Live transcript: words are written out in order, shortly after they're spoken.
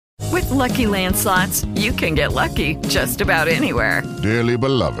Lucky Land Slots, you can get lucky just about anywhere. Dearly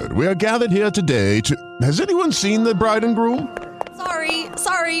beloved, we are gathered here today to... Has anyone seen the bride and groom?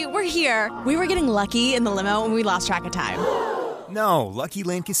 Sorry, we're here. We were getting lucky in the limo and we lost track of time. No, Lucky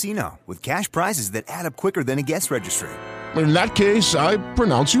Land Casino, with cash prizes that add up quicker than a guest registry. In that case, I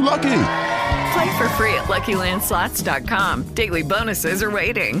pronounce you lucky. Play for free at LuckyLandSlots.com. Daily bonuses are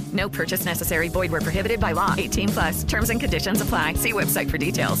waiting. No purchase necessary. Void where prohibited by law. 18+. Terms and conditions apply. See website for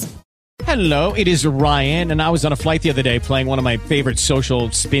details. Hello, it is Ryan, and I was on a flight the other day playing one of my favorite social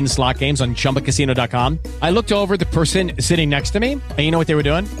spin slot games on ChumbaCasino.com. I looked over at the person sitting next to me, and you know what they were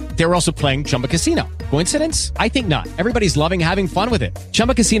doing? They were also playing Chumba Casino. Coincidence? I think not. Everybody's loving having fun with it.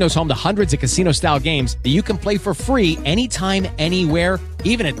 Chumba Casino is home to hundreds of casino-style games that you can play for free anytime, anywhere,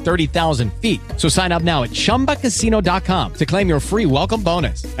 even at 30,000 feet. So sign up now at ChumbaCasino.com to claim your free welcome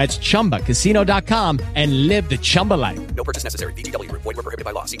bonus. That's ChumbaCasino.com and live the Chumba life. No purchase necessary. VGW. Void where prohibited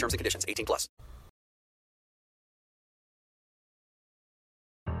by law. See terms and conditions. 18+.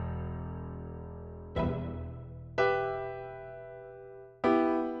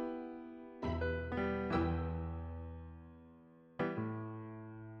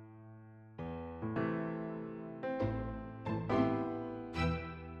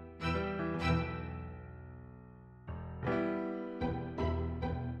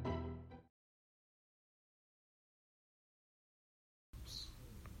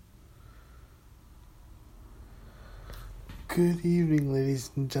 Good evening,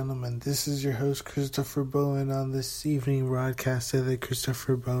 ladies and gentlemen. This is your host, Christopher Bowen, on this evening broadcast of the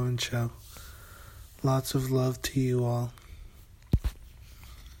Christopher Bowen Show. Lots of love to you all.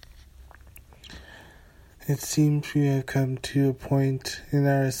 It seems we have come to a point in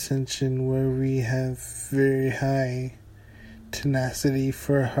our ascension where we have very high tenacity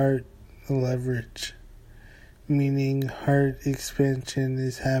for heart leverage, meaning heart expansion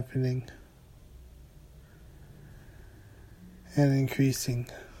is happening and increasing.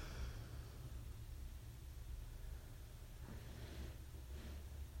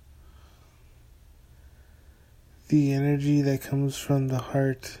 The energy that comes from the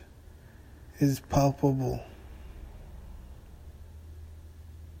heart is palpable.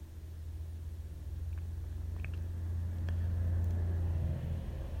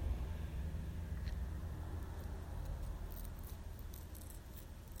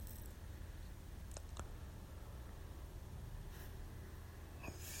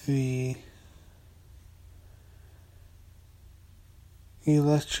 The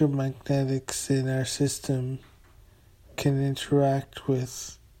electromagnetics in our system can interact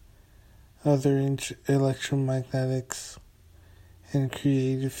with other electromagnetics and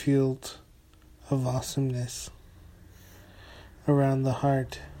create a field of awesomeness around the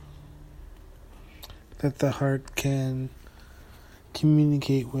heart that the heart can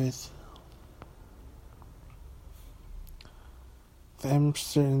communicate with. I'm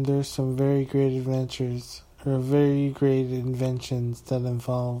certain there's some very great adventures or very great inventions that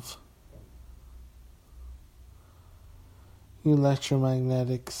involve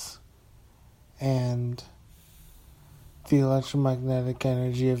electromagnetics and the electromagnetic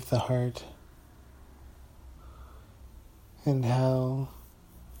energy of the heart, and how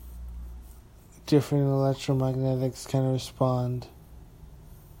different electromagnetics can respond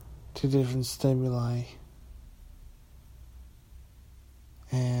to different stimuli.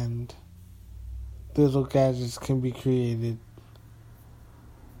 And little gadgets can be created.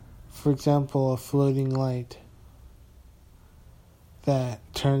 For example, a floating light that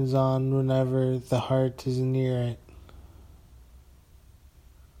turns on whenever the heart is near it.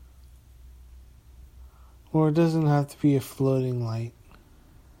 Or it doesn't have to be a floating light.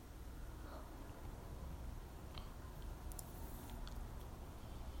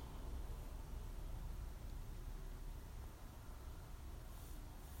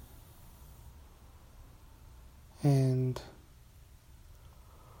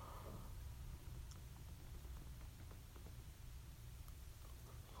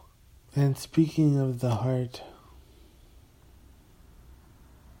 And speaking of the heart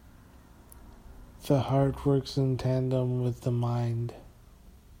works in tandem with the mind.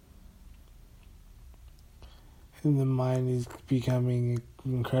 And the mind is becoming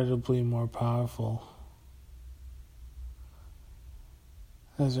incredibly more powerful.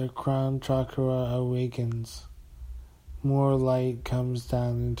 As our crown chakra awakens, more light comes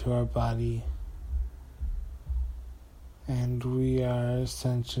down into our body, and we are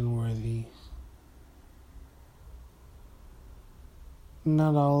ascension worthy.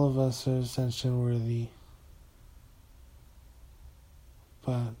 Not all of us are ascension worthy,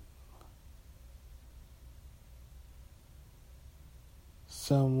 but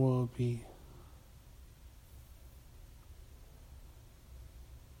some will be.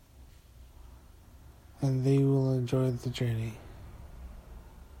 And they will enjoy the journey.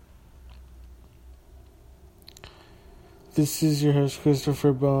 This is your host,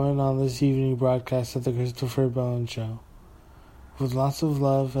 Christopher Bowen, on this evening broadcast of The Christopher Bowen Show. With lots of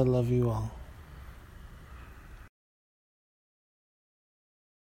love, I love you all.